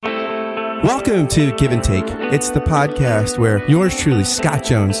Welcome to Give and Take. It's the podcast where yours truly, Scott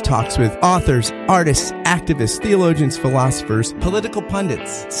Jones, talks with authors, artists, activists, theologians, philosophers, political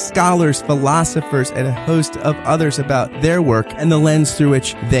pundits, scholars, philosophers, and a host of others about their work and the lens through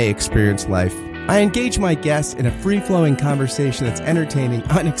which they experience life. I engage my guests in a free-flowing conversation that's entertaining,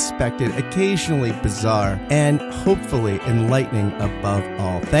 unexpected, occasionally bizarre, and hopefully enlightening above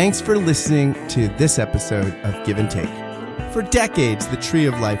all. Thanks for listening to this episode of Give and Take. For decades, the tree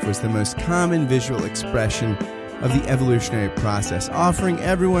of life was the most common visual expression of the evolutionary process, offering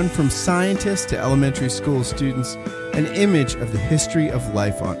everyone from scientists to elementary school students an image of the history of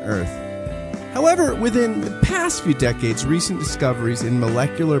life on Earth. However, within the past few decades, recent discoveries in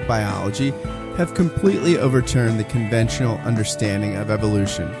molecular biology have completely overturned the conventional understanding of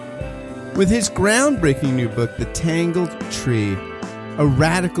evolution. With his groundbreaking new book, The Tangled Tree, a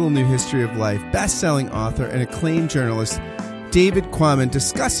radical new history of life, best-selling author and acclaimed journalist David Quammen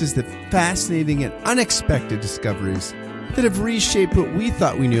discusses the fascinating and unexpected discoveries that have reshaped what we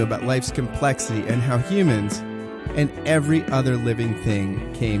thought we knew about life's complexity and how humans and every other living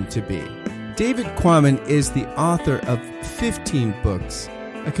thing came to be. David Quammen is the author of 15 books,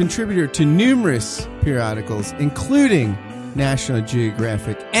 a contributor to numerous periodicals, including National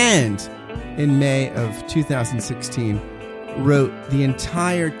Geographic, and in May of 2016, wrote the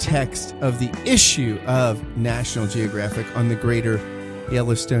entire text of the issue of National Geographic on the greater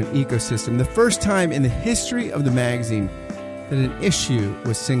Yellowstone ecosystem, the first time in the history of the magazine that an issue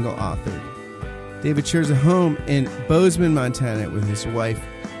was single-authored. David shares a home in Bozeman, Montana with his wife,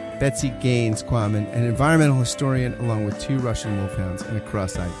 Betsy Gaines Quammen, an environmental historian, along with 2 Russian wolfhounds and a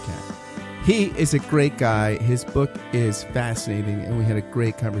cross-eyed cat. He is a great guy. His book is fascinating, and we had a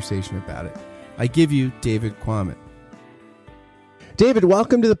great conversation about it. I give you David Quammen. David,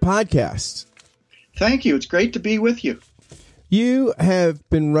 welcome to the podcast. Thank you. It's great to be with you. You have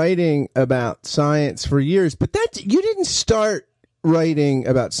been writing about science for years, but you didn't start writing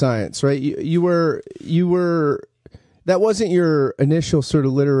about science, right? You were that wasn't your initial sort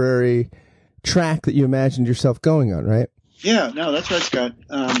of literary track that you imagined yourself going on, right? Yeah, no, that's right, Scott.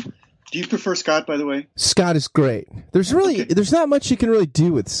 Do you prefer Scott, by the way? Scott is great. There's not much you can really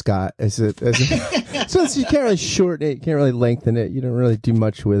do with Scott so you can't really shorten it, you can't really lengthen it. You don't really do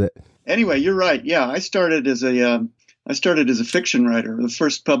much with it. Anyway, you're right. Yeah, I started as a fiction writer. The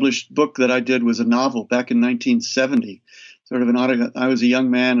first published book that I did was a novel back in 1970. I was a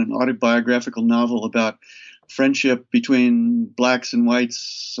young man, an autobiographical novel about friendship between blacks and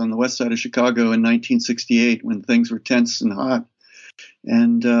whites on the west side of Chicago in 1968 when things were tense and hot.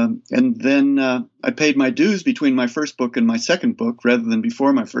 And then I paid my dues between my first book and my second book rather than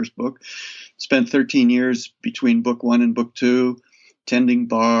before my first book. Spent 13 years between book 1 and book 2, tending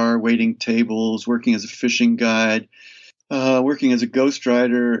bar, waiting tables, working as a fishing guide, working as a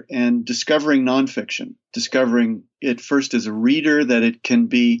ghostwriter, and discovering nonfiction. Discovering it first as a reader, that it can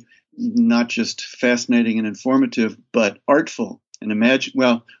be not just fascinating and informative, but artful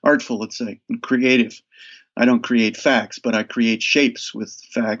and artful, let's say, and creative. I don't create facts, but I create shapes with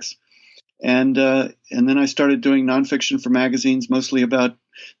facts. And then I started doing nonfiction for magazines, mostly about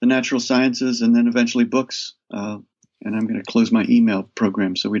the natural sciences, and then eventually books. And I'm going to close my email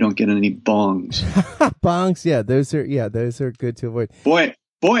program so we don't get any bongs. Bongs, yeah, those are good to avoid.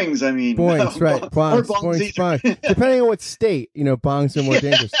 Boings, I mean. Boings, right. Bongs. Depending on what state, bongs are more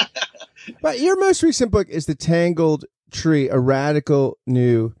dangerous. But your most recent book is The Tangled Tree, a radical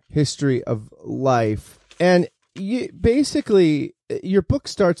new history of life. And your book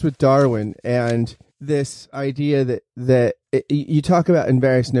starts with Darwin and this idea that you talk about in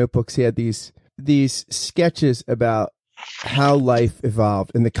various notebooks. He had these sketches about how life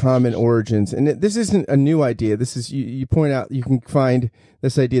evolved and the common origins. And this isn't a new idea. This is, you point out, you can find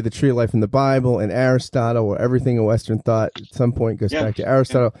this idea of the tree of life in the Bible and Aristotle, or everything in Western thought at some point goes back to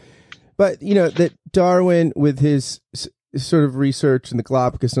Aristotle. Yeah. But, that Darwin, with his sort of research in the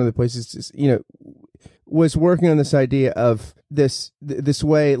Galapagos and other places, was working on this idea of this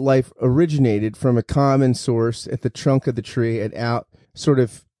way life originated from a common source at the trunk of the tree and out sort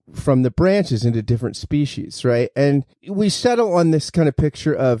of from the branches into different species, right? And we settle on this kind of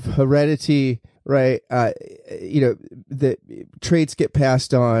picture of heredity, right? The traits get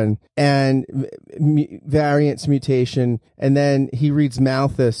passed on and variance, mutation. And then he reads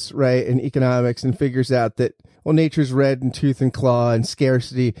Malthus, right, in economics and figures out that, well, nature's red in tooth and claw and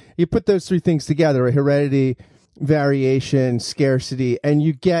scarcity. You put those 3 things together, right? Heredity, variation, scarcity, and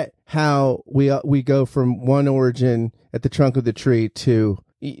you get how we go from one origin at the trunk of the tree to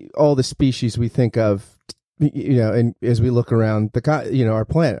all the species we think of, and as we look around our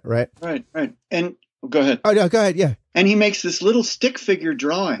planet, right? Right. And Go ahead. Oh, no, go ahead. Yeah. And he makes this little stick figure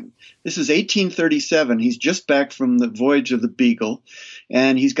drawing. This is 1837. He's just back from the voyage of the Beagle.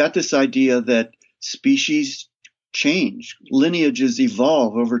 And he's got this idea that species change, lineages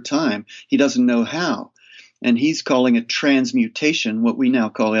evolve over time. He doesn't know how. And he's calling it transmutation, what we now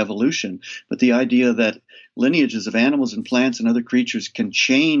call evolution. But the idea that lineages of animals and plants and other creatures can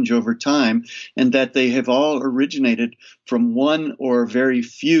change over time, and that they have all originated from one or very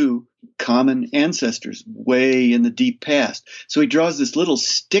few common ancestors way in the deep past. So he draws this little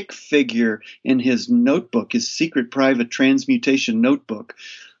stick figure in his notebook, his secret private transmutation notebook,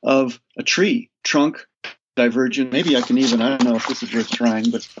 of a tree, trunk, divergent. Maybe I can even, I don't know if this is worth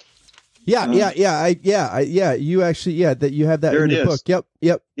trying, but Yeah. You actually, that you have that in your book. Yep.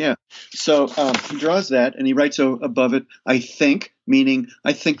 Yeah. So he draws that, and he writes above it, "I think," meaning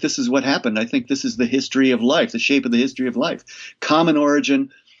I think this is what happened. I think this is the history of life, the shape of the history of life. Common origin,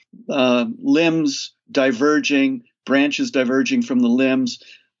 limbs diverging, branches diverging from the limbs,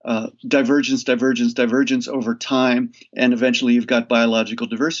 divergence over time, and eventually you've got biological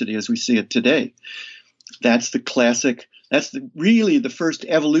diversity as we see it today. That's the classic. That's really the first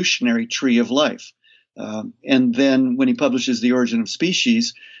evolutionary tree of life. And then when he publishes The Origin of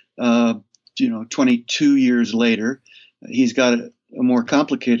Species, 22 years later, he's got a more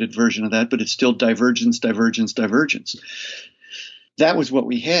complicated version of that, but it's still divergence. That was what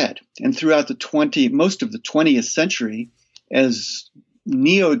we had. And throughout most of the 20th century, as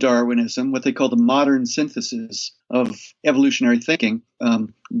neo-Darwinism, what they call the modern synthesis of evolutionary thinking,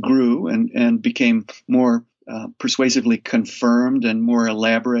 grew and became more persuasively confirmed and more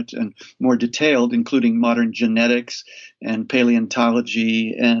elaborate and more detailed, including modern genetics and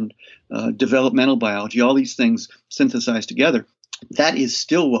paleontology and developmental biology, all these things synthesized together. That is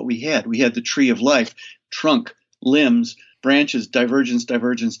still what we had. We had the tree of life, trunk, limbs, branches,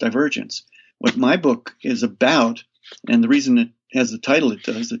 divergence. What my book is about, and the reason it has the title it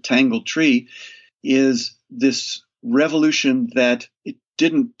does, The Tangled Tree, is this revolution that it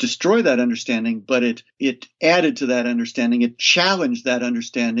didn't destroy that understanding, but it added to that understanding. It challenged that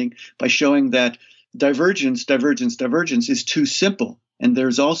understanding by showing that divergence is too simple. And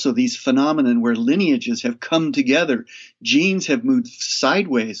there's also these phenomenon where lineages have come together. Genes have moved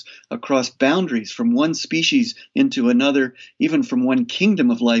sideways across boundaries from one species into another, even from one kingdom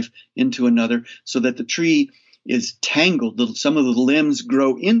of life into another, so that the tree is tangled. Some of the limbs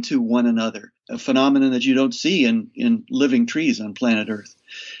grow into one another, a phenomenon that you don't see in living trees on planet Earth.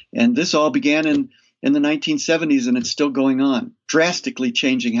 And this all began in the 1970s, and it's still going on, drastically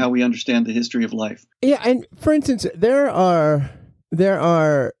changing how we understand the history of life. Yeah, and for instance, there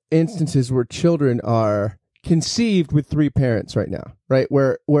are instances where children are conceived with three parents right now, right?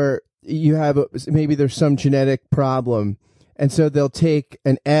 Where you have maybe there's some genetic problem, and so they'll take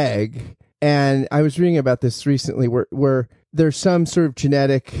an egg. And I was reading about this recently, where there's some sort of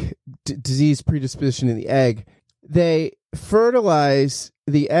genetic disease predisposition in the egg. They fertilize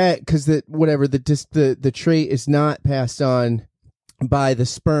the egg because the trait is not passed on by the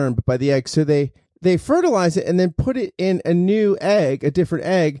sperm but by the egg. So they fertilize it and then put it in a new egg, a different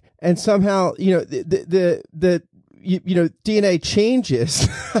egg, and somehow the DNA changes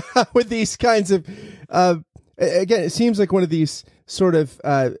with these kinds of. Again, it seems like one of these sort of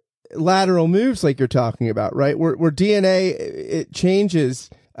lateral moves, like you're talking about, right? Where DNA it changes.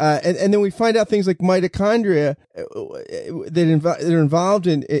 And then we find out things like mitochondria that are involved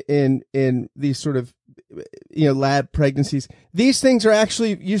in these sort of lab pregnancies. These things are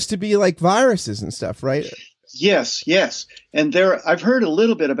actually used to be like viruses and stuff, right? Yes. And I've heard a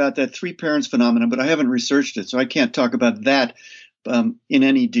little bit about that three parents phenomenon, but I haven't researched it, so I can't talk about that in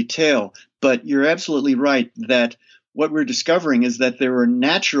any detail. But you're absolutely right that what we're discovering is that there are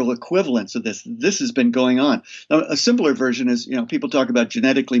natural equivalents of this. This has been going on. Now, a simpler version is, people talk about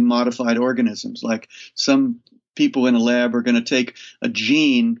genetically modified organisms, like some people in a lab are going to take a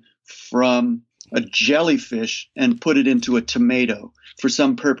gene from a jellyfish and put it into a tomato for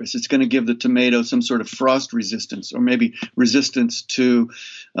some purpose. It's going to give the tomato some sort of frost resistance, or maybe resistance to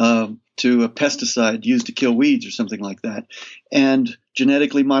a pesticide used to kill weeds or something like that. And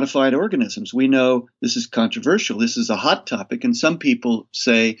genetically modified organisms, we know this is controversial. This is a hot topic. And some people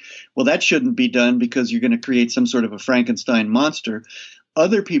say, well, that shouldn't be done because you're going to create some sort of a Frankenstein monster.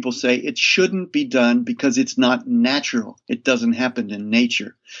 Other people say it shouldn't be done because it's not natural. It doesn't happen in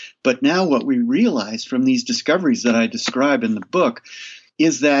nature. But now what we realize from these discoveries that I describe in the book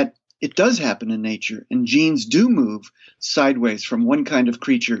is that it does happen in nature, and genes do move sideways from one kind of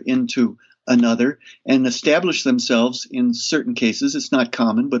creature into another and establish themselves in certain cases. It's not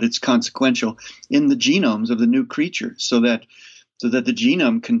common, but it's consequential in the genomes of the new creature, so that the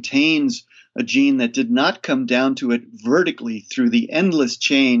genome contains a gene that did not come down to it vertically through the endless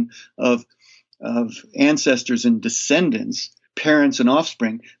chain of ancestors and descendants, parents and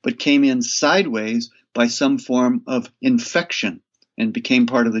offspring, but came in sideways by some form of infection and became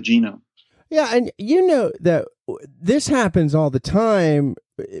part of the genome. Yeah, and you know that this happens all the time,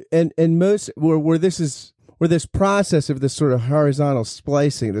 and most where this process of this sort of horizontal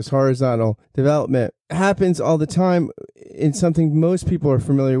splicing, this horizontal development happens all the time in something most people are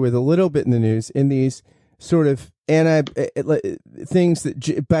familiar with a little bit in the news, in these sort of things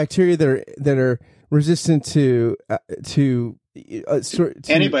that bacteria that are resistant to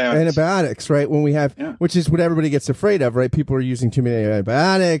antibiotics, right? When we have, which is what everybody gets afraid of, right? People are using too many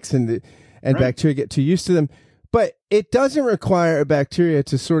antibiotics, and bacteria get too used to them. But it doesn't require a bacteria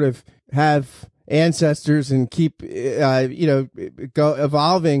to sort of have ancestors and keep, go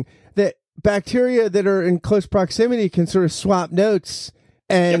evolving. That bacteria that are in close proximity can sort of swap notes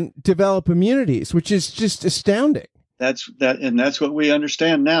and develop immunities, which is just astounding. That's what we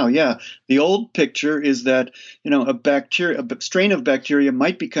understand now. Yeah. The old picture is that, a strain of bacteria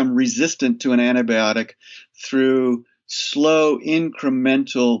might become resistant to an antibiotic through slow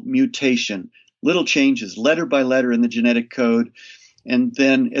incremental mutation, little changes, letter by letter in the genetic code. And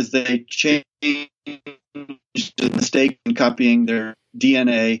then as they change the mistake in copying their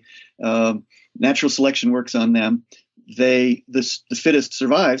DNA, natural selection works on them. The fittest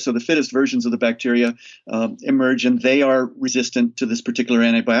survive. So the fittest versions of the bacteria emerge, and they are resistant to this particular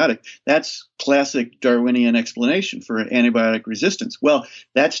antibiotic. That's classic Darwinian explanation for antibiotic resistance. Well,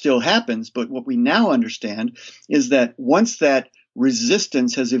 that still happens, but what we now understand is that once that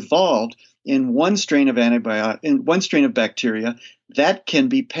resistance has evolved in one strain of bacteria, that can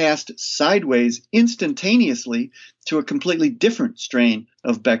be passed sideways instantaneously to a completely different strain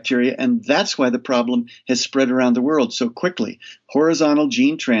of bacteria, and that's why the problem has spread around the world so quickly. Horizontal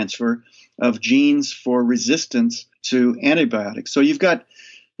gene transfer of genes for resistance to antibiotics. So you've got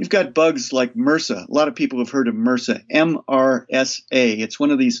bugs like MRSA. A lot of people have heard of MRSA, MRSA. It's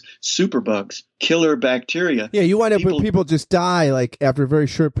one of these superbugs, killer bacteria. Yeah, you wind up with people just die like after very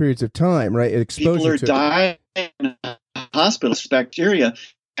short periods of time, right? Exposure people are dying in hospitals. Bacteria.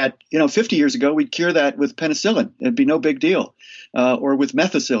 50 years ago, we'd cure that with penicillin. It'd be no big deal, or with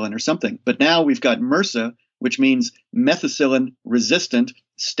methicillin or something. But now we've got MRSA, which means methicillin-resistant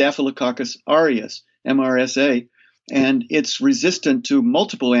Staphylococcus aureus, MRSA. And it's resistant to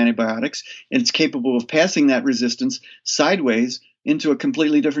multiple antibiotics, and it's capable of passing that resistance sideways into a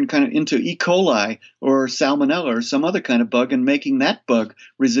completely different into E. coli or Salmonella or some other kind of bug, and making that bug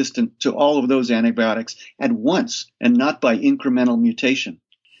resistant to all of those antibiotics at once and not by incremental mutation.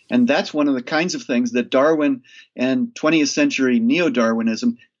 And that's one of the kinds of things that Darwin and 20th century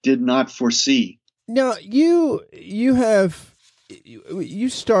neo-Darwinism did not foresee. Now, you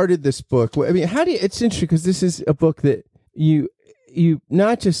started this book. I mean, it's interesting because this is a book that you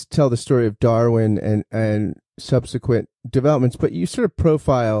not just tell the story of Darwin and subsequent developments, but you sort of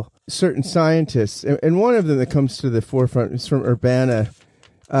profile certain scientists. And one of them that comes to the forefront is from Urbana,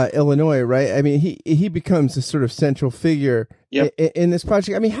 Illinois, right? I mean, he becomes a sort of central figure in this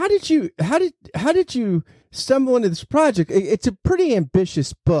project. I mean, how did you stumble into this project? It's a pretty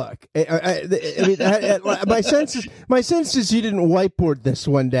ambitious book. I mean, my sense is you didn't whiteboard this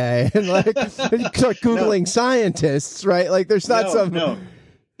one day and start Googling scientists, right? Like, there's not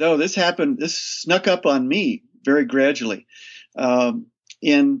No, this happened. This snuck up on me very gradually.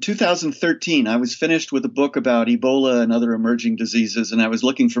 In 2013, I was finished with a book about Ebola and other emerging diseases, and I was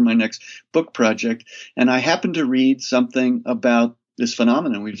looking for my next book project. And I happened to read something about this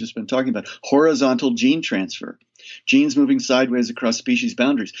phenomenon we've just been talking about, horizontal gene transfer, genes moving sideways across species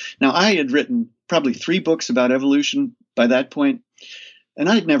boundaries. Now, I had written probably 3 books about evolution by that point, and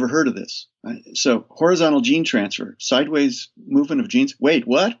I had never heard of this. So horizontal gene transfer, sideways movement of genes. Wait,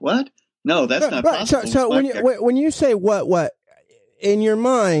 what? No, that's not possible. So when you say what, in your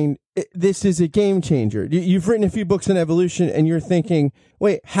mind, this is a game changer. You've written a few books on evolution, and you're thinking,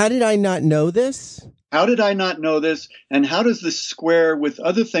 wait, how did I not know this? How did I not know this? And how does this square with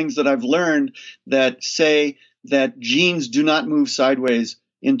other things that I've learned that say that genes do not move sideways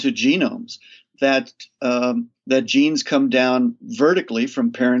into genomes, that genes come down vertically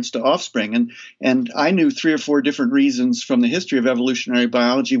from parents to offspring? And I knew 3 or 4 different reasons from the history of evolutionary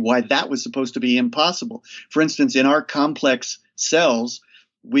biology why that was supposed to be impossible. For instance, in our complex cells,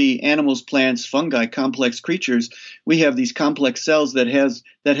 we animals, plants, fungi, complex creatures, we have these complex cells that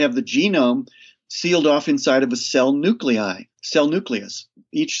have the genome sealed off inside of a cell nucleus.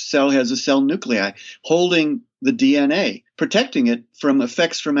 Each cell has a cell nuclei holding the DNA, protecting it from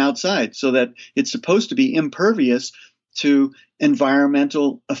effects from outside so that it's supposed to be impervious to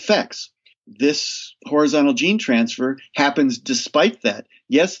environmental effects. this horizontal gene transfer happens despite that.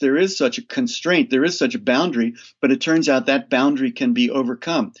 Yes, there is such a constraint, there is such a boundary, but it turns out that boundary can be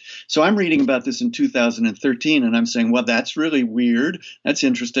overcome. So I'm reading about this in 2013, and I'm saying, well, that's really weird. That's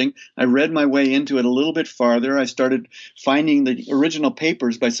interesting. I read my way into it a little bit farther. I started finding the original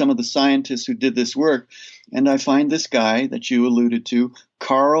papers by some of the scientists who did this work, and I find this guy that you alluded to,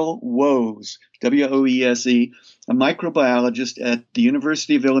 Carl Woese, W-O-E-S-E, a microbiologist at the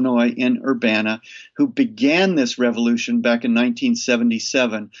University of Illinois in Urbana, who began this revolution back in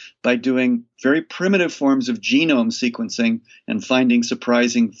 1977 by doing very primitive forms of genome sequencing and finding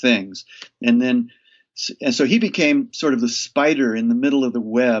surprising things. And so he became sort of the spider in the middle of the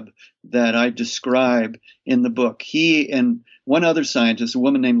web that I describe in the book. He and one other scientist, a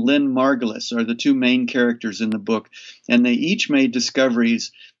woman named Lynn Margulis, are the two main characters in the book, and they each made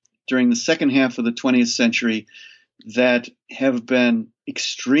discoveries during the second half of the 20th century that have been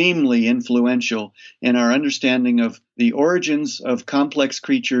extremely influential in our understanding of the origins of complex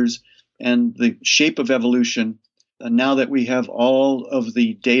creatures and the shape of evolution, now that we have all of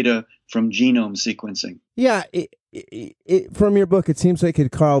the data from genome sequencing. Yeah, from your book, it seems like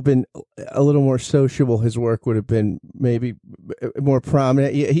had Carl been a little more sociable, his work would have been maybe more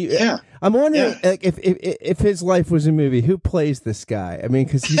prominent. Yeah. I'm wondering, like, if his life was a movie, who plays this guy? I mean,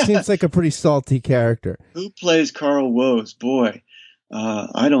 because he seems like a pretty salty character. Who plays Carl Woese? Boy,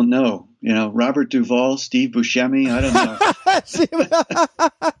 I don't know. Robert Duvall, Steve Buscemi. I don't know.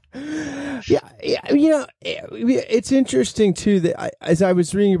 Yeah, it's interesting too that as I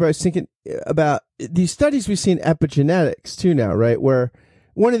was reading about, I was thinking about these studies we see in epigenetics too now, right? Where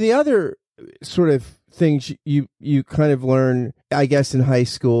one of the other sort of things you kind of learn, I guess, in high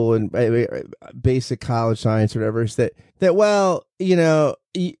school and basic college science or whatever, is that well, you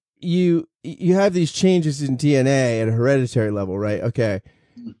have these changes in DNA at a hereditary level, right? Okay,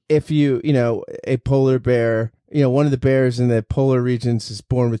 if a polar bear, one of the bears in the polar regions is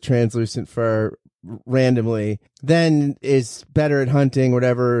born with translucent fur randomly, then is better at hunting,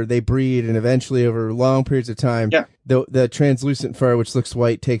 whatever, they breed, and eventually over long periods of time, the translucent fur, which looks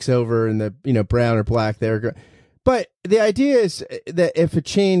white, takes over, and the brown or black there. But the idea is that if a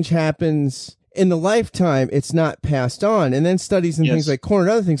change happens in the lifetime, it's not passed on. And then studies and things like corn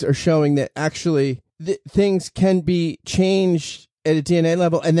and other things are showing that actually things can be changed at a DNA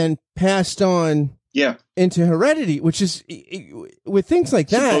level and then passed on into heredity, which is, with things like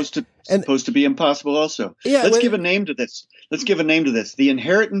that, supposed to be impossible also. Let's give a name to this. The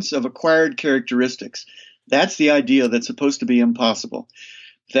inheritance of acquired characteristics. That's the idea that's supposed to be impossible.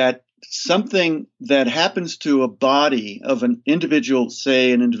 That something that happens to a body of an individual,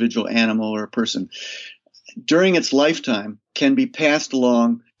 say an individual animal or a person, during its lifetime can be passed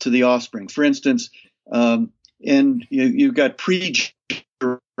along to the offspring. For instance, and you've got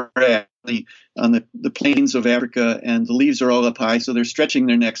pre-giraffe on the plains of Africa, and the leaves are all up high, so they're stretching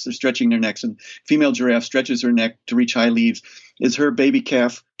their necks, and female giraffe stretches her neck to reach high leaves. Is her baby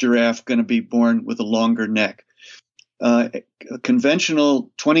calf giraffe going to be born with a longer neck?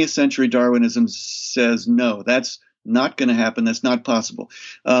 Conventional 20th century Darwinism says no, that's not going to happen. That's not possible.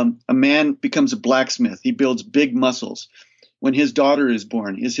 A man becomes a blacksmith. He builds big muscles. When his daughter is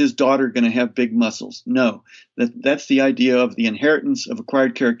born, is his daughter going to have big muscles? No. That's the idea of the inheritance of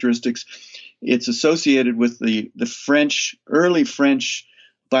acquired characteristics. It's associated with the early French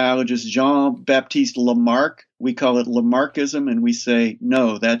biologist Jean-Baptiste Lamarck. We call it Lamarckism, and we say,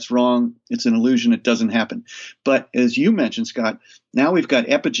 no, that's wrong. It's an illusion. It doesn't happen. But as you mentioned, Scott, now we've got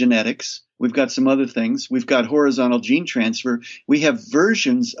epigenetics. We've got some other things. We've got horizontal gene transfer. We have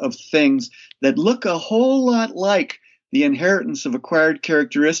versions of things that look a whole lot like the inheritance of acquired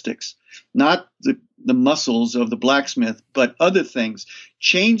characteristics, not the muscles of the blacksmith, but other things,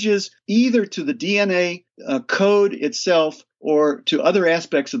 changes either to the DNA code itself or to other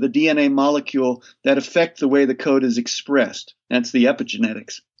aspects of the DNA molecule that affect the way the code is expressed. That's the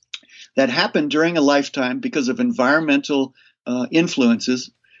epigenetics. That happen during a lifetime because of environmental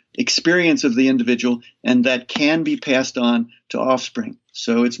influences, experience of the individual, and that can be passed on to offspring.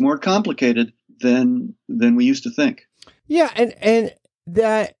 So it's more complicated than we used to think. Yeah, and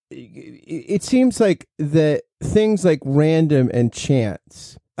that it seems like the things like random and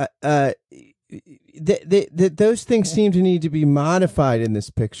chance, those things seem to need to be modified in this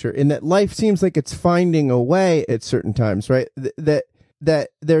picture. In that life seems like it's finding a way at certain times, right? That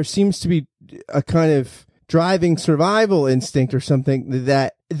there seems to be a kind of driving survival instinct or something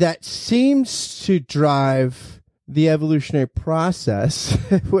that seems to drive the evolutionary process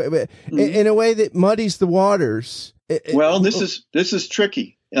in a way that muddies the waters. Well, this is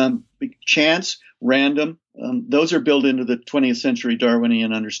tricky. Chance, random, those are built into the 20th century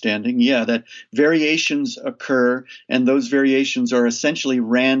Darwinian understanding. Yeah, that variations occur, and those variations are essentially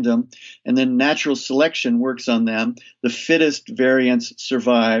random, and then natural selection works on them. The fittest variants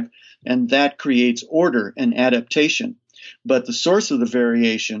survive, and that creates order and adaptation. But the source of the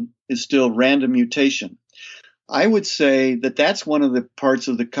variation is still random mutation. I would say that that's one of the parts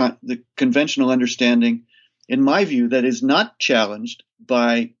of the conventional understanding, in my view, that is not challenged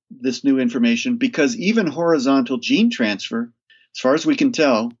by this new information, because even horizontal gene transfer, as far as we can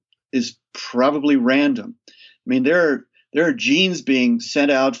tell, is probably random. I mean, there are genes being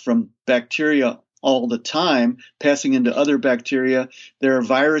sent out from bacteria all the time, passing into other bacteria. There are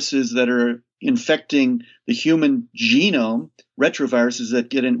viruses that are infecting the human genome, retroviruses that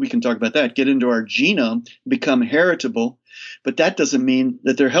get in, we can talk about that, get into our genome, become heritable, but that doesn't mean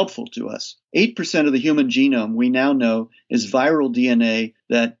that they're helpful to us. 8% of the human genome we now know is viral DNA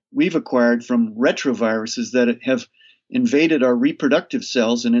that we've acquired from retroviruses that have invaded our reproductive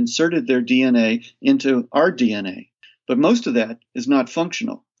cells and inserted their DNA into our DNA. But most of that is not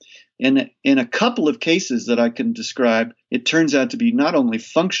functional. In a couple of cases that I can describe, it turns out to be not only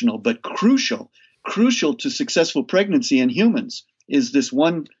functional, but crucial to successful pregnancy in humans is this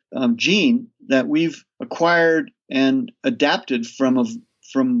one gene that we've acquired and adapted from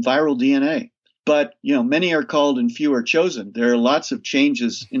viral DNA. But, many are called and few are chosen. There are lots of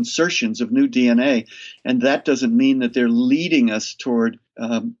changes, insertions of new DNA, and that doesn't mean that they're leading us toward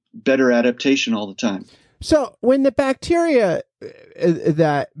better adaptation all the time. So when the bacteria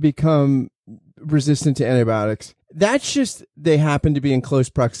that become resistant to antibiotics, that's just they happen to be in close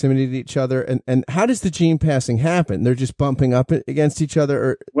proximity to each other. And how does the gene passing happen? They're just bumping up against each other?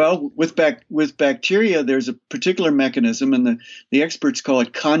 Or... Well, with bacteria, there's a particular mechanism, and the experts call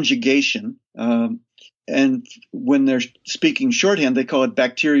it conjugation. And when they're speaking shorthand, they call it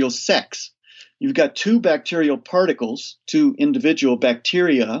bacterial sex. You've got two bacterial particles, two individual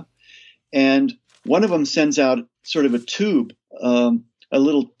bacteria, and one of them sends out sort of a tube, a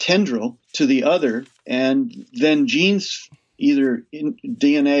little tendril to the other, and then genes, either in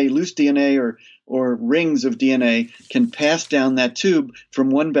DNA, loose DNA, or rings of DNA, can pass down that tube from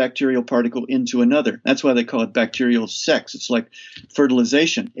one bacterial particle into another. That's why they call it bacterial sex. It's like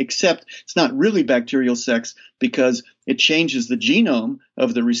fertilization, except it's not really bacterial sex because it changes the genome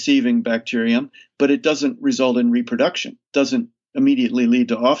of the receiving bacterium, but it doesn't result in reproduction, doesn't immediately lead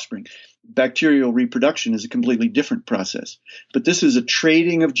to offspring. Bacterial reproduction is a completely different process. But this is a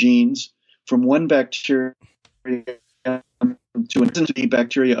trading of genes from one bacteria to another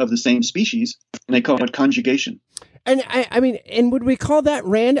bacteria of the same species, and they call it conjugation. And I mean, and would we call that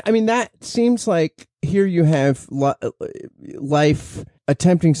random? I mean, that seems like here you have life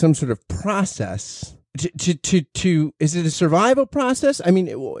attempting some sort of process to is it a survival process? I mean,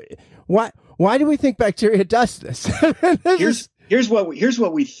 why do we think bacteria does this? Here's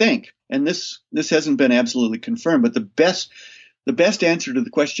what we think, and this hasn't been absolutely confirmed, but the best answer to the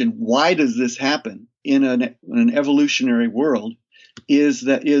question, why does this happen in an evolutionary world, is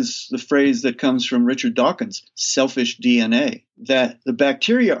the phrase that comes from Richard Dawkins, selfish DNA, that the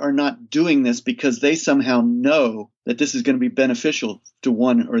bacteria are not doing this because they somehow know that this is going to be beneficial to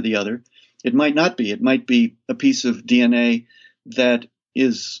one or the other. It might not be. It might be a piece of DNA that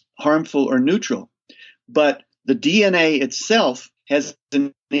is harmful or neutral. But the DNA itself has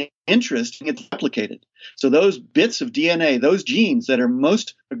an interest in getting replicated. So those bits of DNA, those genes that are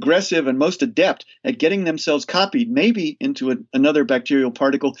most aggressive and most adept at getting themselves copied, maybe into another bacterial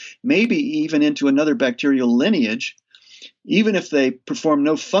particle, maybe even into another bacterial lineage, even if they perform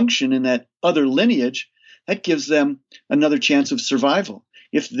no function in that other lineage, that gives them another chance of survival.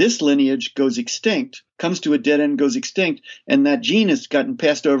 If this lineage goes extinct, comes to a dead end, goes extinct, and that gene has gotten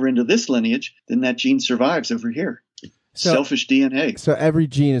passed over into this lineage, then that gene survives over here. So, selfish DNA. So every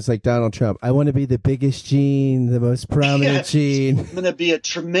gene is like Donald Trump. I want to be the biggest gene, the most prominent gene. I'm going to be a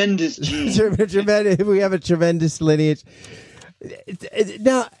tremendous gene. We have a tremendous lineage.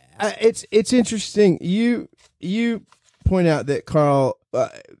 Now, it's interesting. You point out that Carl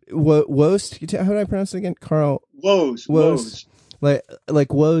Woese, how do I pronounce it again? Carl Woese. Like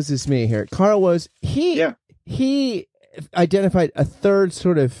Woese is me here. Carl Woese, he identified a third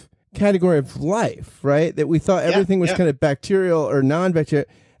sort of category of life, right? That we thought everything was kind of bacterial or non-bacterial.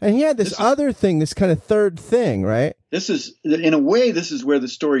 And he had this other thing, this kind of third thing, right? This is, in a way, this is where the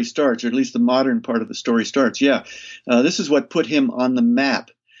story starts, or at least the modern part of the story starts. This is what put him on the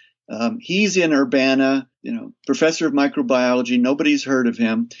map. He's in Urbana. professor of microbiology. Nobody's heard of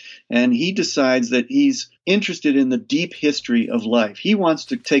him. And he decides that he's interested in the deep history of life. He wants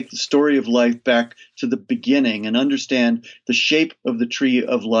to take the story of life back to the beginning and understand the shape of the tree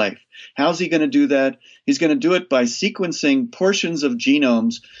of life. How's he going to do that? He's going to do it by sequencing portions of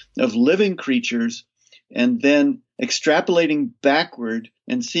genomes of living creatures and then extrapolating backward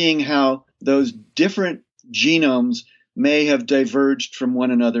and seeing how those different genomes may have diverged from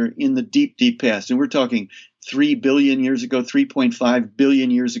one another in the deep, deep past. And we're talking 3 billion years ago, 3.5 billion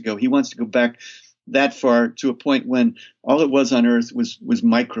years ago. He wants to go back that far to a point when all it was on Earth was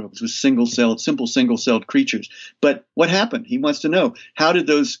microbes, was simple single-celled creatures. But what happened? He wants to know, how did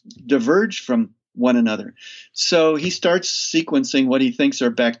those diverge from one another? So he starts sequencing what he thinks are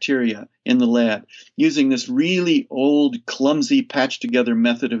bacteria in the lab using this really old, clumsy, patched-together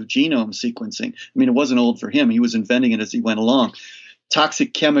method of genome sequencing. I mean, it wasn't old for him. He was inventing it as he went along.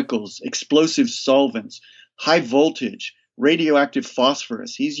 Toxic chemicals, explosive solvents, high voltage, radioactive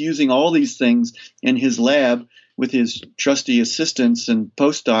phosphorus. He's using all these things in his lab with his trusty assistants and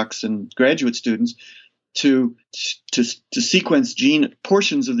postdocs and graduate students to sequence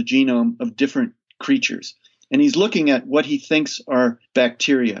portions of the genome of different creatures. And he's looking at what he thinks are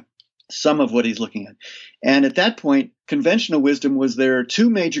bacteria, some of what he's looking at. And at that point, conventional wisdom was there are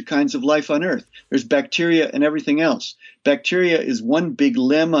two major kinds of life on Earth. There's bacteria and everything else. Bacteria is one big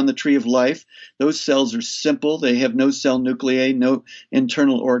limb on the tree of life. Those cells are simple. They have no cell nuclei, no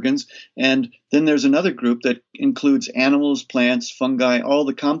internal organs. And then there's another group that includes animals, plants, fungi, all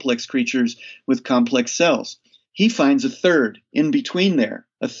the complex creatures with complex cells. He finds a third in between there,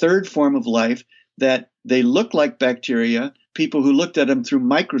 a third form of life that they look like bacteria. People who looked at them through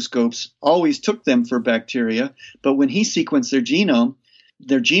microscopes always took them for bacteria. But when he sequenced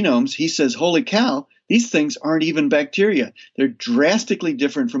their genomes, he says, holy cow, these things aren't even bacteria. They're drastically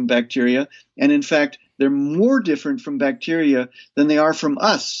different from bacteria. And in fact, they're more different from bacteria than they are from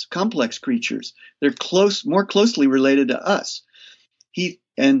us, complex creatures. They're more closely related to us.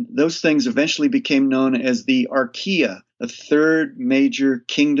 And those things eventually became known as the archaea, a third major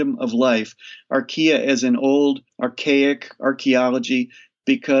kingdom of life. Archaea as in old, archaic archaeology,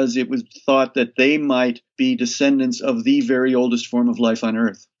 because it was thought that they might be descendants of the very oldest form of life on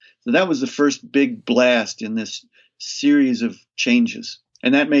Earth. So that was the first big blast in this series of changes.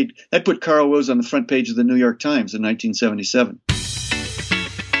 And that put Carl Woese on the front page of the New York Times in 1977.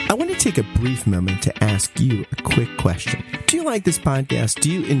 I want to take a brief moment to ask you a quick question. Do you like this podcast? Do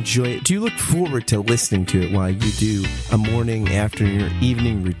you enjoy it? Do you look forward to listening to it while you do a morning, afternoon, or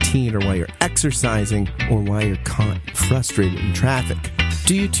evening routine, or while you're exercising, or while you're caught frustrated in traffic?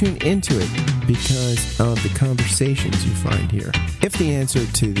 Do you tune into it because of the conversations you find here? If the answer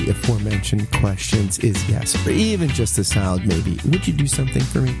to the aforementioned questions is yes, or even just a solid maybe, would you do something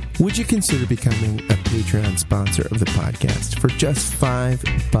for me? Would you consider becoming a Patreon sponsor of the podcast for just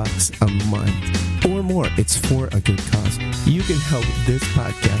 $5 a month or more? It's for a good cause. You can help this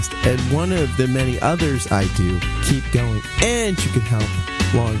podcast and one of the many others I do keep going, and you can help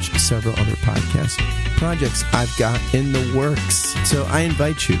launch several other podcast projects I've got in the works. So I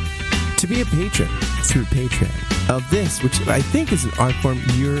invite you to be a patron through Patreon of this, which I think is an art form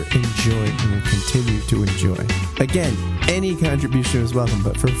you're enjoying and will continue to enjoy. Again, any contribution is welcome,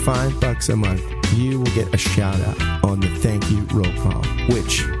 but for $5 a month, you will get a shout out on the thank you roll call,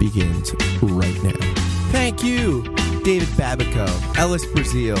 which begins right now. Thank you, David Babico, Ellis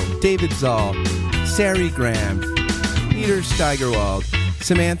Brazil, David Zoll, Sari Graham, Peter Steigerwald,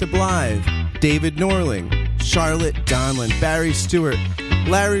 Samantha Blythe, David Norling, Charlotte Donlin, Barry Stewart,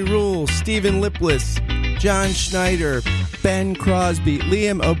 Larry Rule, Stephen Lipless, John Schneider, Ben Crosby,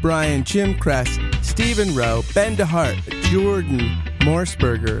 Liam O'Brien, Jim Kress, Stephen Rowe, Ben DeHart, Jordan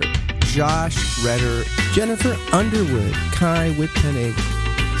Morsberger, Josh Redder, Jennifer Underwood, Kai Whitpennig,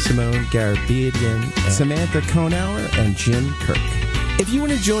 Simone Garabedian, Samantha Konauer, and Jim Kirk. If you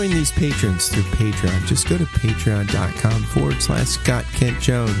want to join these patrons through Patreon, just go to patreon.com/Scott Kent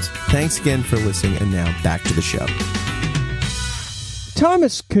Jones. Thanks again for listening, and now back to the show.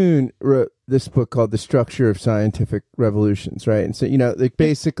 Thomas Kuhn wrote this book called The Structure of Scientific Revolutions, right? And so, like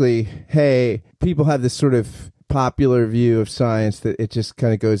basically, hey, people have this sort of popular view of science that it just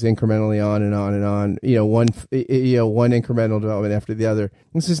kind of goes incrementally on and on and on, one incremental development after the other.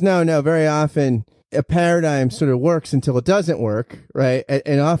 This is no, very often a paradigm sort of works until it doesn't work, right?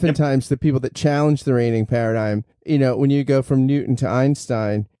 And oftentimes the people that challenge the reigning paradigm, when you go from Newton to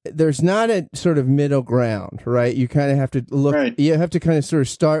Einstein, there's not a sort of middle ground, right? You kind of have to look, right. You have to kind of sort of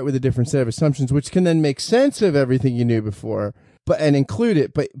start with a different set of assumptions, which can then make sense of everything you knew before, and include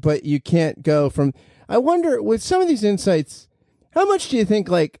it, but you can't go from, I wonder, with some of these insights, How much do you think,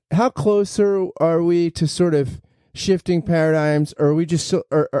 like, how closer are we to sort of shifting paradigms, or are we just so,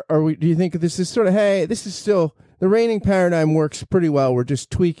 or are we, do you think this is sort of, hey, this is still, the reigning paradigm works pretty well, we're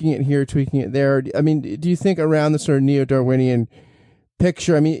just tweaking it here, tweaking it there? I mean, do you think around the sort of neo-Darwinian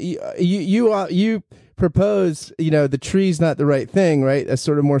picture, I mean, you propose, the tree's not the right thing, right? A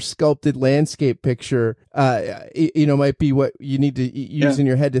sort of more sculpted landscape picture, might be what you need to use in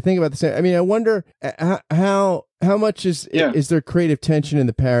your head to think about the same. I mean, I wonder how much is there creative tension in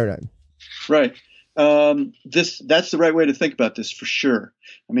the paradigm? Right. That's the right way to think about this for sure.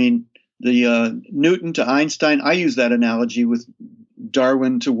 I mean, the Newton to Einstein, I use that analogy with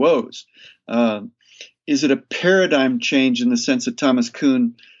Darwin to Woese. Is it a paradigm change in the sense that Thomas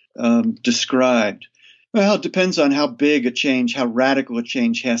Kuhn described? Well, it depends on how big a change, how radical a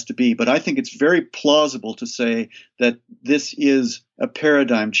change has to be. But I think it's very plausible to say that this is a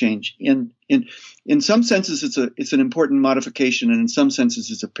paradigm change. In some senses, it's an important modification, and in some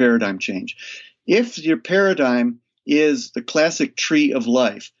senses, it's a paradigm change. If your paradigm is the classic tree of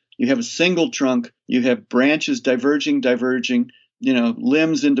life, you have a single trunk, you have branches diverging,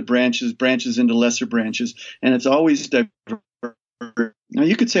 limbs into branches, branches into lesser branches, and it's always diverging. Now,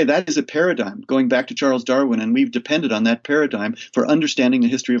 you could say that is a paradigm going back to Charles Darwin, and we've depended on that paradigm for understanding the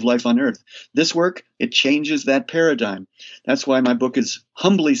history of life on Earth. This work, it changes that paradigm. That's why my book is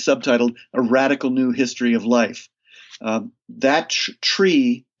humbly subtitled A Radical New History of Life. That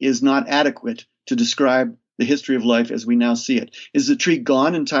tree is not adequate to describe the history of life as we now see it. Is the tree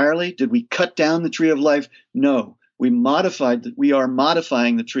gone entirely? Did we cut down the tree of life? No. We are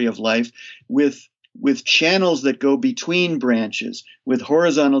modifying the tree of life with channels that go between branches, with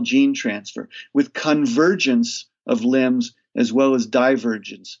horizontal gene transfer, with convergence of limbs as well as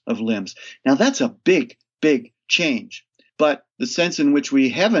divergence of limbs. Now, that's a big, big change. But the sense in which we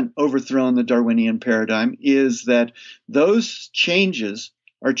haven't overthrown the Darwinian paradigm is that those changes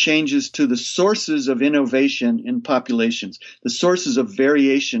are changes to the sources of innovation in populations, the sources of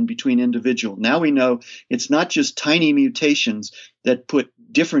variation between individuals. Now we know it's not just tiny mutations that put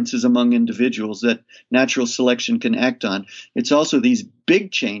differences among individuals that natural selection can act on. It's also these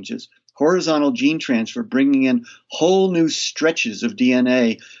big changes, horizontal gene transfer, bringing in whole new stretches of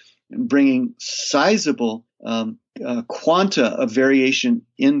DNA, bringing sizable quanta of variation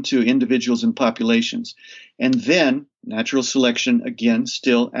into individuals and populations. And then natural selection, again,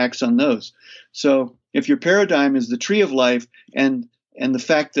 still acts on those. So if your paradigm is the tree of life and the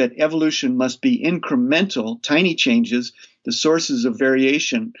fact that evolution must be incremental, tiny changes, the sources of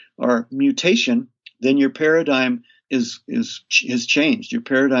variation are mutation, then your paradigm has changed. Your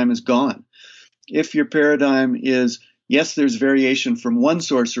paradigm is gone. If your paradigm is, yes, there's variation from one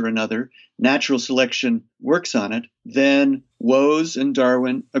source or another, natural selection works on it, then Woese and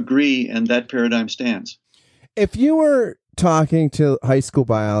Darwin agree, and that paradigm stands. If you were talking to high school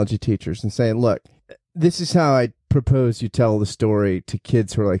biology teachers and saying, look, this is how I propose you tell the story to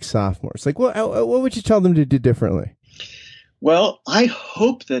kids who are like sophomores, like what would you tell them to do differently? Well, I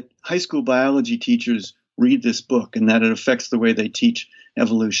hope that high school biology teachers read this book and that it affects the way they teach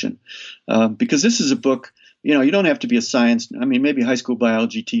evolution. Because this is a book, you don't have to be maybe high school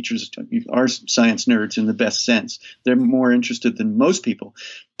biology teachers are science nerds in the best sense. They're more interested than most people.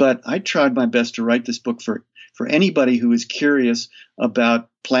 But I tried my best to write this book for anybody who is curious about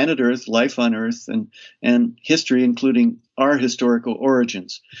planet Earth, life on Earth, and history, including our historical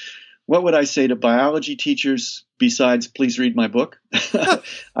origins. What would I say to biology teachers besides please read my book?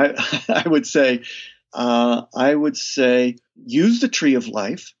 I would say use the tree of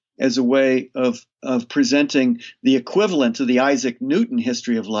life as a way of presenting the equivalent to the Isaac Newton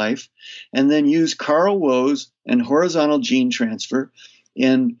history of life, and then use Carl Woese and horizontal gene transfer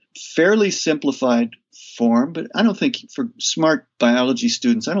in fairly simplified form. But I don't think for smart biology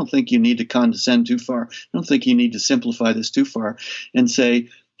students, I don't think you need to condescend too far. I don't think you need to simplify this too far and say,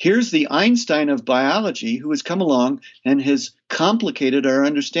 here's the Einstein of biology who has come along and has complicated our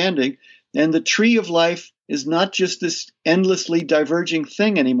understanding. And the tree of life is not just this endlessly diverging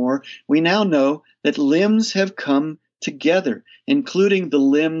thing anymore. We now know that limbs have come together, including the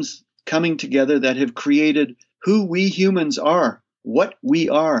limbs coming together that have created who we humans are, what we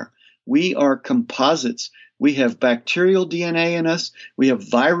are. We are composites. We have bacterial DNA in us. We have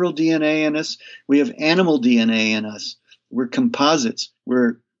viral DNA in us. We have animal DNA in us. We're composites.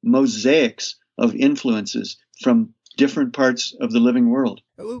 We're mosaics of influences from different parts of the living world.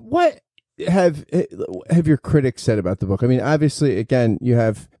 What have your critics said about the book? I mean, obviously, again, you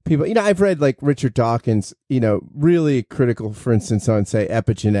have people, I've read like Richard Dawkins, really critical, for instance, on, say,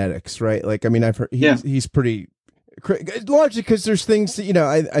 epigenetics, right? Like, I mean, I've heard he's pretty Largely because there's things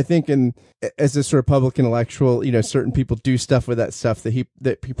that, I think as a sort of public intellectual, certain people do stuff with that stuff that he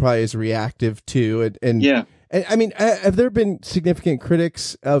probably is reactive to. And yeah. And I mean, have there been significant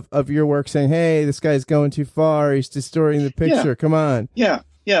critics of your work saying, hey, this guy's going too far, he's distorting the picture, Yeah. come on? Yeah.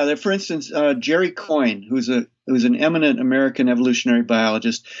 For instance, Jerry Coyne, who's an eminent American evolutionary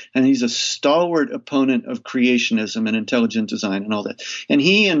biologist, and he's a stalwart opponent of creationism and intelligent design and all that. And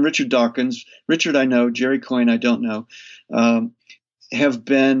he and Richard Dawkins, Richard I know, Jerry Coyne I don't know, have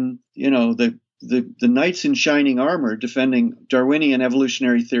been, the knights in shining armor defending Darwinian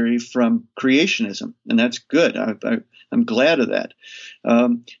evolutionary theory from creationism, and that's good. I'm glad of that.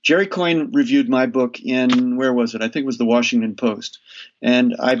 Jerry Coyne reviewed my book in, where was it? I think it was the Washington Post,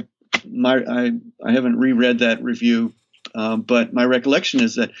 and I haven't reread that review, but my recollection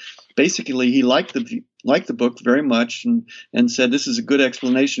is that basically he liked the book very much and said this is a good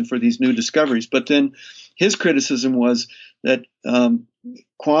explanation for these new discoveries. But then his criticism was that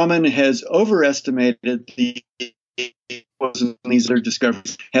Quammen has overestimated these other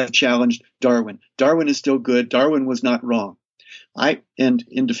discoveries have challenged Darwin. Darwin is still good. Darwin was not wrong. And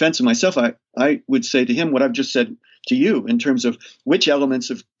in defense of myself, I would say to him what I've just said to you in terms of which elements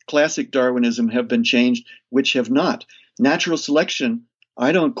of classic Darwinism have been changed, which have not. Natural selection,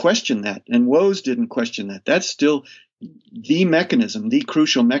 I don't question that. And Woese didn't question that. That's still the mechanism, the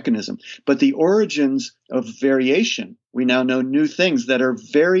crucial mechanism. But the origins of variation, we now know new things that are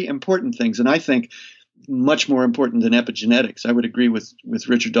very important things. And I think much more important than epigenetics. I would agree with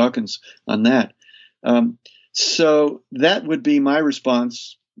Richard Dawkins on that. So that would be my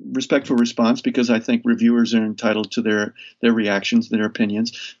response, respectful response, because I think reviewers are entitled to their reactions, their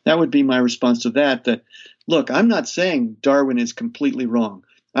opinions. That would be my response to that, look, I'm not saying Darwin is completely wrong.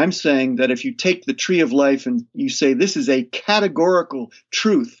 I'm saying that if you take the tree of life and you say this is a categorical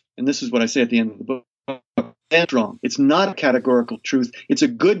truth, and this is what I say at the end of the book, that's wrong. It's not a categorical truth. It's a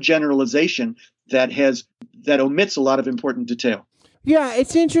good generalization that omits a lot of important detail. Yeah,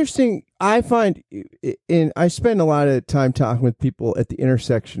 it's interesting. I find I spend a lot of time talking with people at the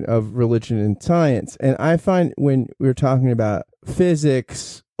intersection of religion and science, and I find when we're talking about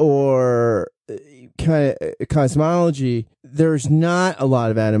physics or kind of cosmology, there's not a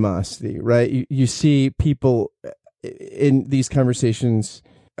lot of animosity, right? You see people in these conversations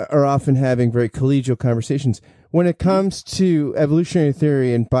are often having very collegial conversations. When it comes to evolutionary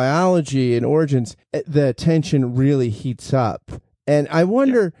theory and biology and origins, the tension really heats up. And I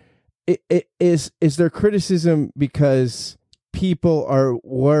wonder, is there criticism because people are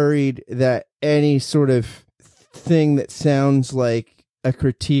worried that any sort of thing that sounds like a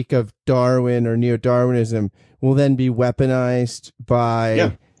critique of Darwin or neo-Darwinism will then be weaponized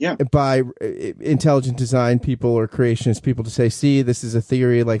by intelligent design people or creationist people to say, see, this is a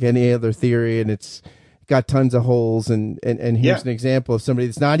theory like any other theory and it's got tons of holes, and here's an example of somebody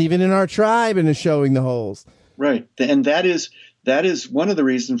that's not even in our tribe and is showing the holes. Right. And that is one of the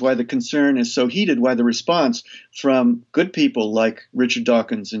reasons why the concern is so heated, why the response from good people like Richard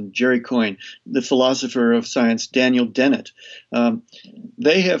Dawkins and Jerry Coyne, the philosopher of science Daniel Dennett,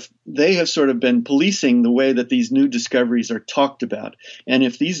 they have sort of been policing the way that these new discoveries are talked about. And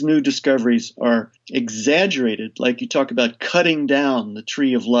if these new discoveries are exaggerated, like you talk about cutting down the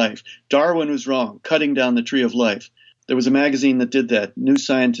tree of life, Darwin was wrong, cutting down the tree of life. There was a magazine that did that. New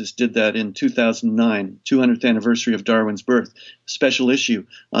Scientist did that in 2009, 200th anniversary of Darwin's birth, special issue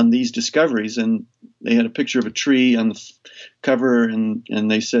on these discoveries. And they had a picture of a tree on the cover, and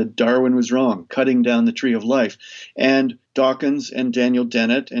they said Darwin was wrong, cutting down the tree of life. And Dawkins and Daniel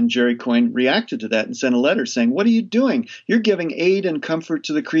Dennett and Jerry Coyne reacted to that and sent a letter saying, what are you doing? You're giving aid and comfort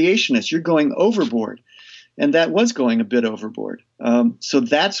to the creationists. You're going overboard. And that was going a bit overboard. So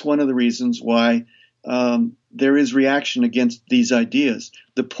that's one of the reasons why there is reaction against these ideas.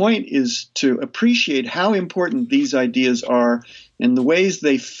 The point is to appreciate how important these ideas are and the ways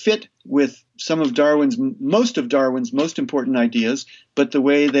they fit with most of Darwin's most important ideas, but the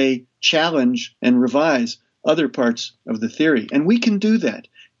way they challenge and revise other parts of the theory. And we can do that.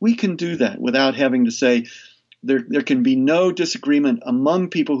 We can do that without having to say there can be no disagreement among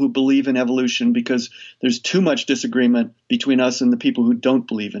people who believe in evolution because there's too much disagreement between us and the people who don't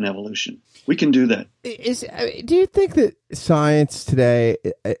believe in evolution. We can do that. Do you think that science today,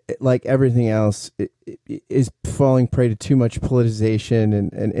 like everything else, is falling prey to too much politicization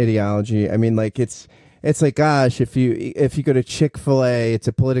and ideology? I mean, like it's like, gosh, if you go to Chick-fil-A, it's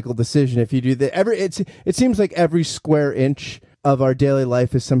a political decision. If you do that, it seems like every square inch of our daily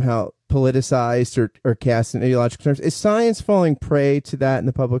life is somehow politicized or cast in ideological terms. Is science falling prey to that in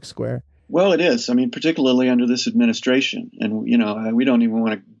the public square? Well, it is. I mean, particularly under this administration. And, we don't even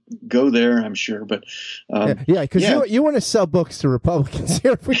want to go there, I'm sure. But because you want to sell books to Republicans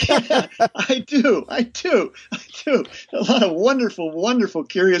here. I do. A lot of wonderful,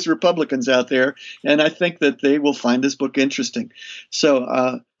 curious Republicans out there, and I think that they will find this book interesting.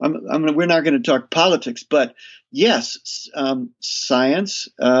 So we're not going to talk politics, but yes, science.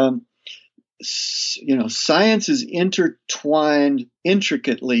 Science is intertwined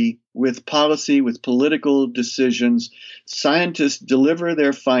intricately with policy, with political decisions. Scientists deliver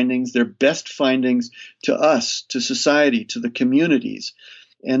their findings, their best findings, to us, to society, to the communities.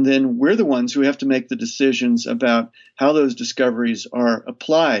 And then we're the ones who have to make the decisions about how those discoveries are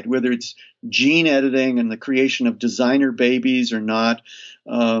applied, whether it's gene editing and the creation of designer babies or not,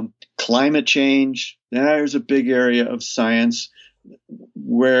 climate change. There's a big area of science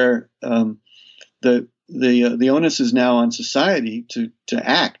where the onus is now on society to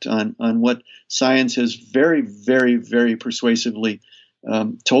act on what science has very, very, very persuasively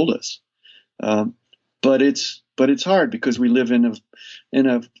told us. But it's hard because we live in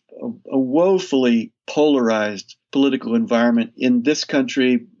a woefully polarized political environment in this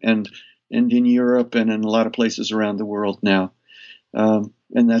country and in Europe and in a lot of places around the world now, and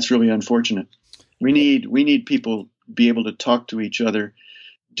that's really unfortunate. We need people to be able to talk to each other,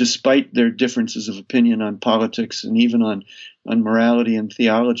 despite their differences of opinion on politics and even on morality and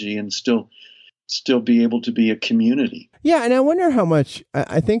theology, and still be able to be a community. Yeah, and I wonder how much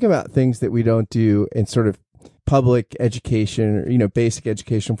I think about things that we don't do in sort of public education or basic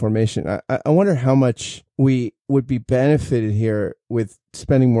education formation. I wonder how much we would be benefited here with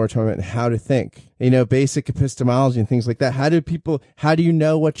spending more time on how to think. Basic epistemology and things like that. How do you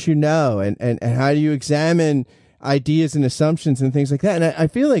know what you know, and how do you examine ideas and assumptions and things like that? And I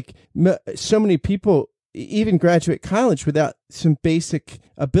feel like so many people even graduate college without some basic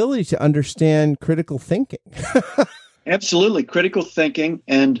ability to understand critical thinking. Absolutely. Critical thinking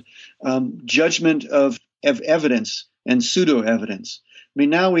and judgment of evidence and pseudo evidence. I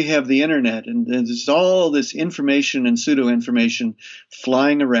mean, now we have the internet, and there's all this information and pseudo information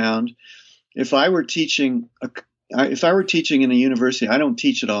flying around. If I were teaching in a university, I don't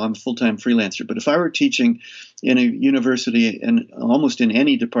teach at all. I'm a full-time freelancer. But if I were teaching in a university and almost in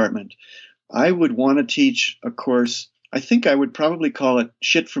any department, I would want to teach a course. I think I would probably call it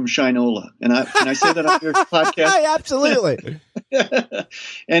 "Shit from Shinola." And I say that on your podcast? Absolutely.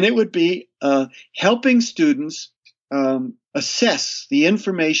 And it would be helping students assess the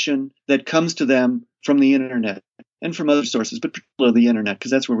information that comes to them from the internet and from other sources, but particularly the internet,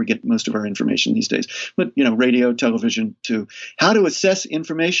 because that's where we get most of our information these days. But, radio, television too. How to assess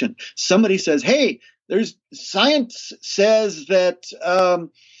information. Somebody says, hey, there's science says that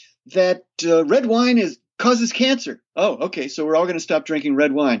red wine causes cancer. Oh, okay, so we're all going to stop drinking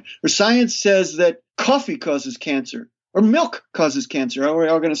red wine. Or science says that coffee causes cancer, or milk causes cancer. Oh, we're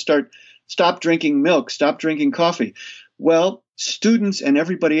all going to stop drinking milk, stop drinking coffee. Well, students and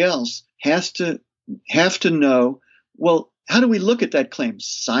everybody else have to know, well, how do we look at that claim?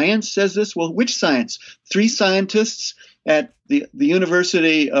 Science says this. Well, which science? 3 scientists at the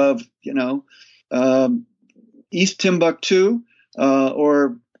University of, East Timbuktu,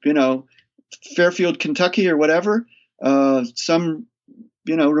 or, Fairfield, Kentucky, or whatever. Some,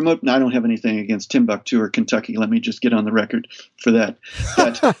 remote. I don't have anything against Timbuktu or Kentucky. Let me just get on the record for that.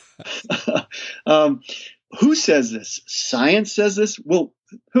 But who says this? Science says this? Well,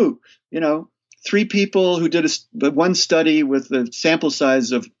 who? 3 people who did one study with a sample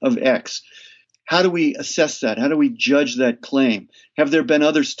size of X. How do we assess that? How do we judge that claim? Have there been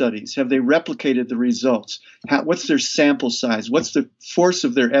other studies? Have they replicated the results? What's their sample size? What's the force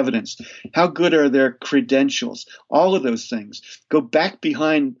of their evidence? How good are their credentials? All of those things. Go back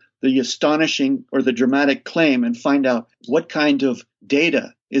behind the astonishing or the dramatic claim and find out what kind of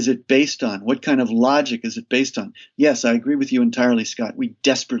data is it based on? What kind of logic is it based on? Yes, I agree with you entirely, Scott. We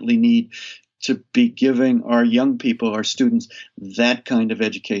desperately need to be giving our young people, our students, that kind of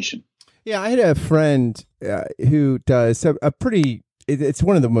education. Yeah, I had a friend who does it's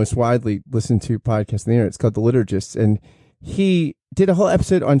one of the most widely listened to podcasts on the internet. It's called The Liturgists. And he did a whole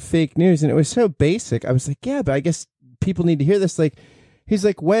episode on fake news, and it was so basic. I was like, yeah, but I guess people need to hear this. He's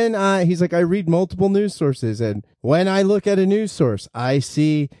like, I read multiple news sources, and when I look at a news source, I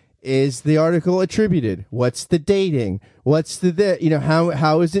see, is the article attributed? What's the dating? What's how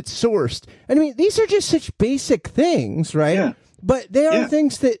is it sourced? I mean, these are just such basic things, right? Yeah. But they are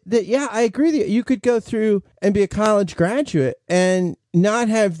things that, I agree that you could go through and be a college graduate and not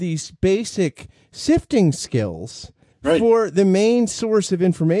have these basic sifting skills for the main source of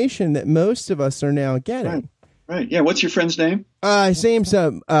information that most of us are now getting. Right. Yeah. What's your friend's name? His name's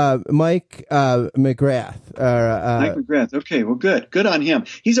Mike McGrath. Mike McGrath. Okay. Well, good. Good on him.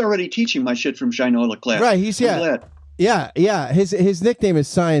 He's already teaching my shit from Shinola class. Right. I'm glad. Yeah. His nickname is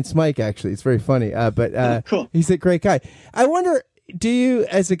Science Mike. Actually, it's very funny. But cool. He's a great guy. I wonder, do you,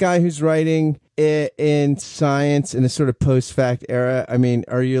 as a guy who's writing in science in a sort of post-fact era, I mean,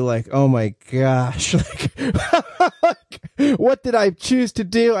 are you like, oh my gosh, like, what did I choose to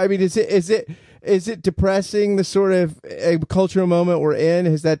do? I mean, is it depressing, the sort of cultural moment we're in?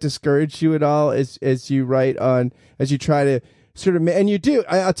 Has that discouraged you at all as you write on, as you try to sort of, and you do,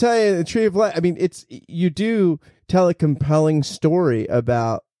 I'll tell you, the Tree of Life, I mean, you do tell a compelling story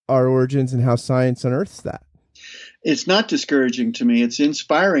about our origins and how science unearths that. It's not discouraging to me. It's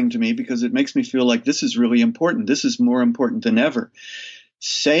inspiring to me because it makes me feel like this is really important. This is more important than ever.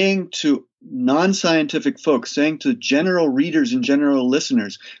 Saying to non-scientific folks, saying to general readers and general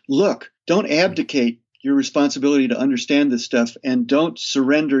listeners, look, don't abdicate your responsibility to understand this stuff and don't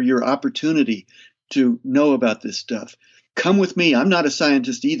surrender your opportunity to know about this stuff. Come with me. I'm not a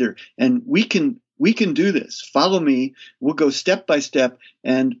scientist either. And we can do this. Follow me. We'll go step by step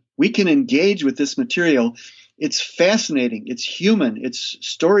and we can engage with this material. It's fascinating. It's human. It's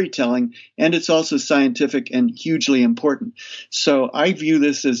storytelling, and it's also scientific and hugely important. So I view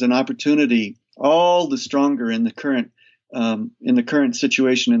this as an opportunity, all the stronger in the current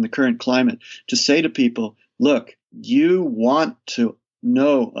situation, in the current climate, to say to people, look, you want to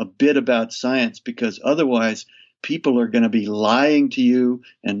know a bit about science because otherwise people are going to be lying to you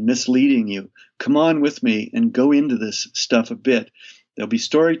and misleading you. Come on with me and go into this stuff a bit. There'll be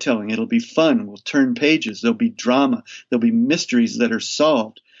storytelling. It'll be fun. We'll turn pages. There'll be drama. There'll be mysteries that are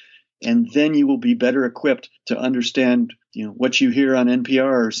solved. And then you will be better equipped to understand, what you hear on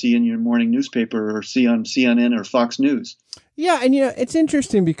NPR or see in your morning newspaper or see on CNN or Fox News. Yeah. And, it's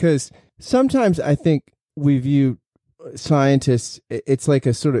interesting because sometimes I think we view scientists, it's like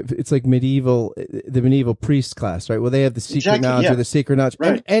the medieval priest class, right? Well, they have the secret knowledge or the secret knowledge.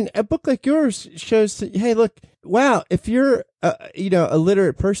 Right. And a book like yours shows that, hey, look, wow, if you're, a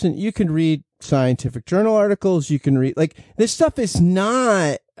literate person, you can read scientific journal articles. You can read, like, this stuff is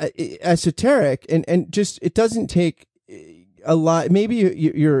not esoteric and just, it doesn't take a lot. Maybe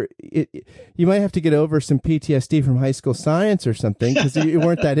you might have to get over some PTSD from high school science or something because you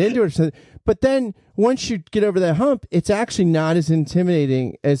weren't that into it or something. But then once you get over that hump, it's actually not as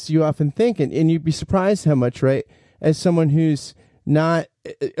intimidating as you often think. And you'd be surprised how much, right, as someone who's not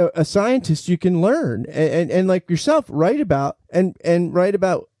a scientist, you can learn and like yourself, write about and write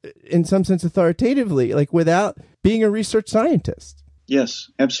about in some sense authoritatively, like without being a research scientist. Yes,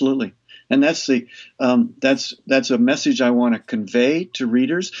 absolutely. And that's a message I want to convey to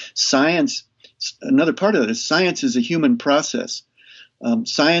readers. Science, another part of it is science is a human process.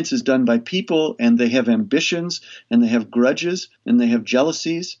 Science is done by people, and they have ambitions, and they have grudges, and they have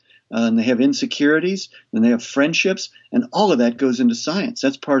jealousies, and they have insecurities, and they have friendships, and all of that goes into science.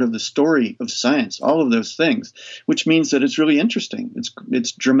 That's part of the story of science, all of those things, which means that it's really interesting.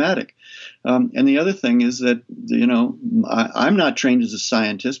 It's dramatic. And the other thing is that, I'm not trained as a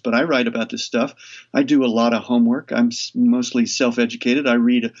scientist, but I write about this stuff. I do a lot of homework. I'm mostly self-educated. I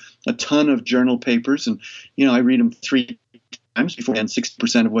read a ton of journal papers, and, I read them 3 times before, and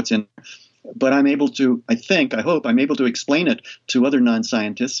 60% of what's in. But I'm able to, I hope I'm able to explain it to other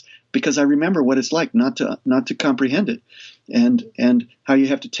non-scientists because I remember what it's like not to comprehend it and how you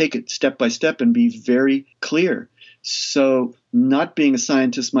have to take it step by step and be very clear. So not being a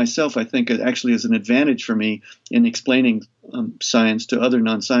scientist myself, I think it actually is an advantage for me in explaining science to other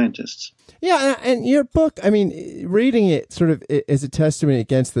non-scientists. Yeah, and your book, I mean, reading it sort of is a testament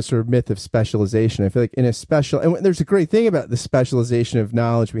against the sort of myth of specialization. I feel like and there's a great thing about the specialization of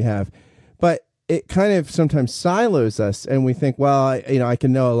knowledge we have, but it kind of sometimes silos us, and we think, well, I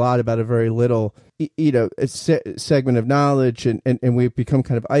can know a lot about a very little, segment of knowledge, and we become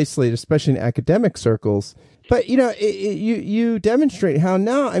kind of isolated, especially in academic circles. But, you demonstrate how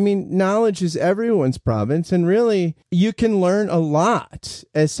knowledge is everyone's province, and really you can learn a lot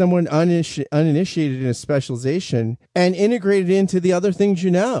as someone uninitiated in a specialization and integrate it into the other things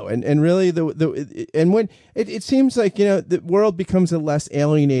and really and when it seems like, the world becomes a less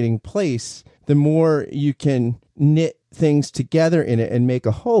alienating place, the more you can knit things together in it and make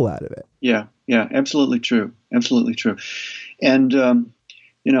a whole out of it. Yeah, absolutely true. Absolutely true. And,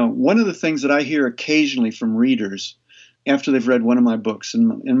 one of the things that I hear occasionally from readers after they've read one of my books,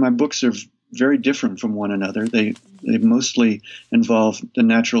 and my books are very different from one another. They mostly involve the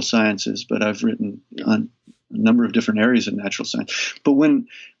natural sciences, but I've written on a number of different areas of natural science. But when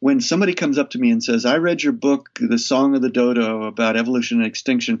somebody comes up to me and says, I read your book, The Song of the Dodo, about evolution and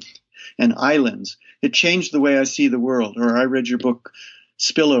extinction, and Islands. It changed the way I see the world. Or I read your book,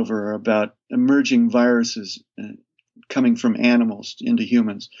 Spillover, about emerging viruses coming from animals into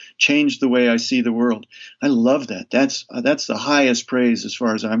humans. Changed the way I see the world. I love that. That's the highest praise as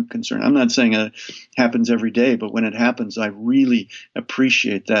far as I'm concerned. I'm not saying it happens every day, but when it happens, I really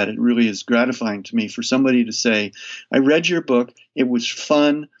appreciate that. It really is gratifying to me for somebody to say, I read your book, it was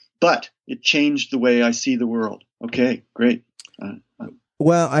fun, but it changed the way I see the world. Okay, great.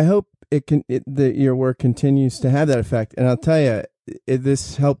 Well, I hope that your work continues to have that effect. And I'll tell you,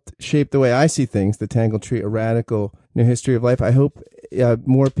 this helped shape the way I see things, The Tangled Tree, A Radical New History of Life. I hope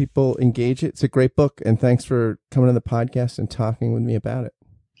more people engage it. It's a great book, and thanks for coming on the podcast and talking with me about it.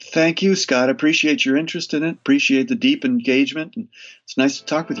 Thank you, Scott. I appreciate your interest in it. Appreciate the deep engagement. And it's nice to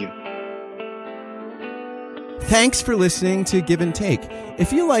talk with you. Thanks for listening to Give and Take.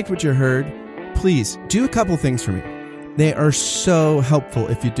 If you liked what you heard, please do a couple things for me. They are so helpful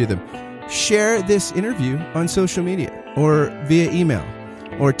if you do them. Share this interview on social media or via email,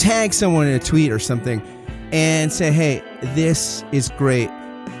 or tag someone in a tweet or something and say, hey, this is great.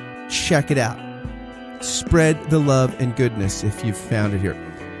 Check it out. Spread the love and goodness if you've found it here.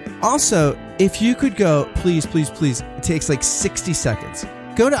 Also, if you could go, please, it takes like 60 seconds.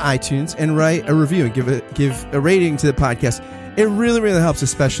 Go to iTunes and write a review and give a rating to the podcast. It really, really helps,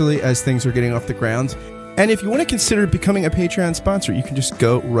 especially as things are getting off the ground. And if you want to consider becoming a Patreon sponsor, you can just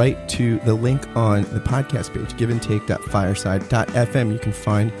go right to the link on the podcast page, giveandtake.fireside.fm. You can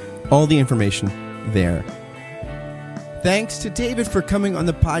find all the information there. Thanks to David for coming on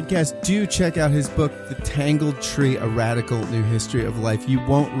the podcast. Do check out his book, The Tangled Tree, A Radical New History of Life. You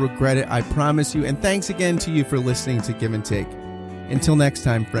won't regret it, I promise you. And thanks again to you for listening to Give and Take. Until next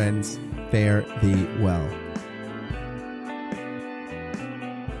time, friends, fare thee well.